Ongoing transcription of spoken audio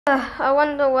I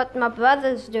wonder what my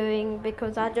brother's doing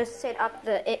because I just set up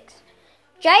the X.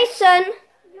 Jason!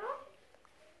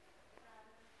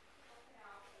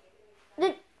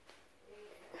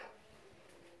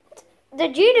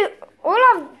 Did you do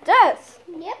all of this?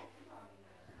 Yep.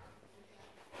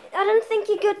 I don't think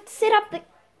you could set up the...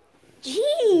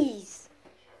 Jeez!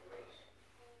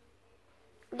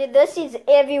 Dude, this is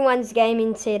everyone's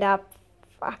gaming setup.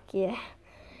 Fuck yeah.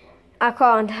 I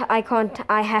can't.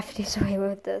 I have to sway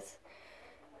with this.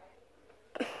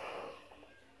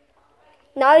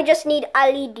 Now we just need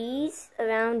LEDs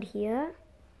around here.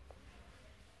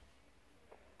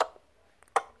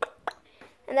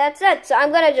 And that's it. So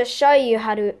I'm gonna just show you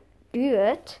how to do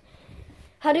it.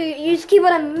 How to use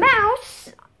keyboard and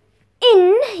mouse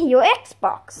in your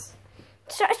Xbox.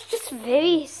 So it's just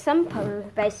very simple,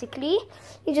 basically.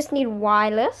 You just need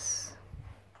wireless.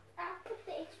 I'll put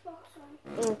the Xbox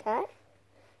on. Okay.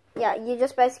 Yeah, you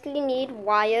just basically need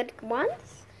wired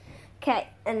ones. Okay,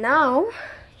 and now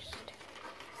just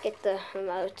get the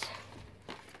remote.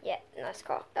 Yeah, nice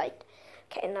car. Right.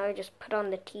 Okay, now just put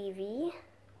on the TV.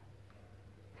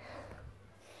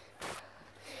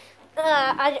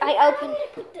 I opened.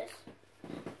 Put this.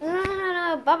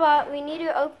 No, Baba. We need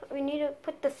to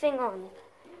put the thing on.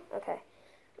 Okay.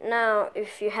 Now,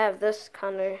 if you have this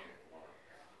kind of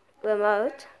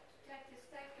remote,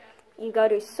 you go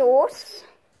to source,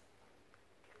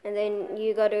 and then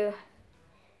you go to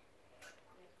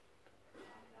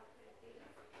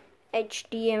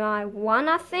HDMI 1,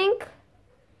 I think.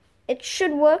 It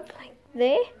should work like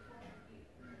there.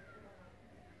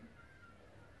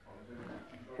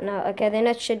 No, okay, then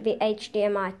it should be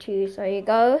HDMI 2. So you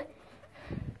go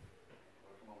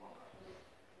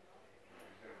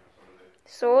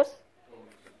source,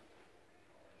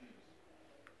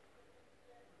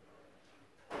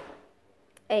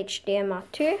 HDMI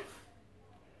 2,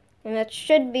 and it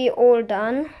should be all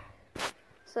done.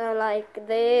 So like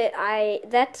there,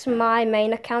 that's my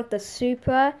main account, the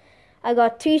Super. I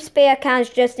got 2 spare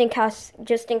accounts just in case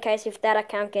if that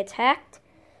account gets hacked.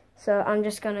 So I'm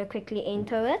just gonna quickly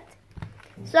enter it.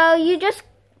 So you just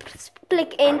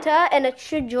click enter and it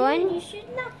should join. You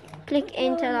should not Click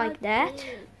enter like that.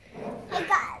 Hey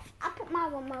guys, I put my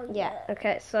remote. Yeah,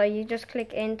 okay, so you just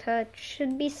click enter. It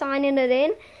should be signing it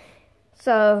in.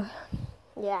 So,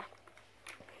 yeah.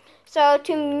 So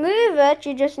to move it,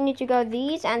 you just need to go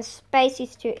these and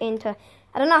spaces to enter.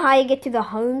 I don't know how you get to the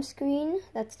home screen.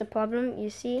 That's the problem, you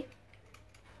see.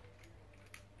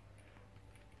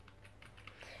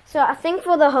 So I think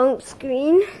for the home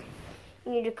screen,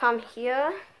 you need to come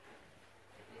here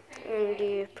and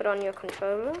you put on your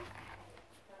controller.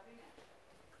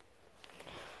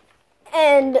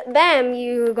 And bam,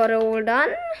 you got it all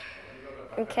done.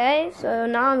 Okay, so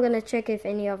now I'm gonna check if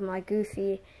any of my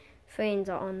goofy friends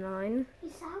are online.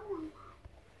 It sounds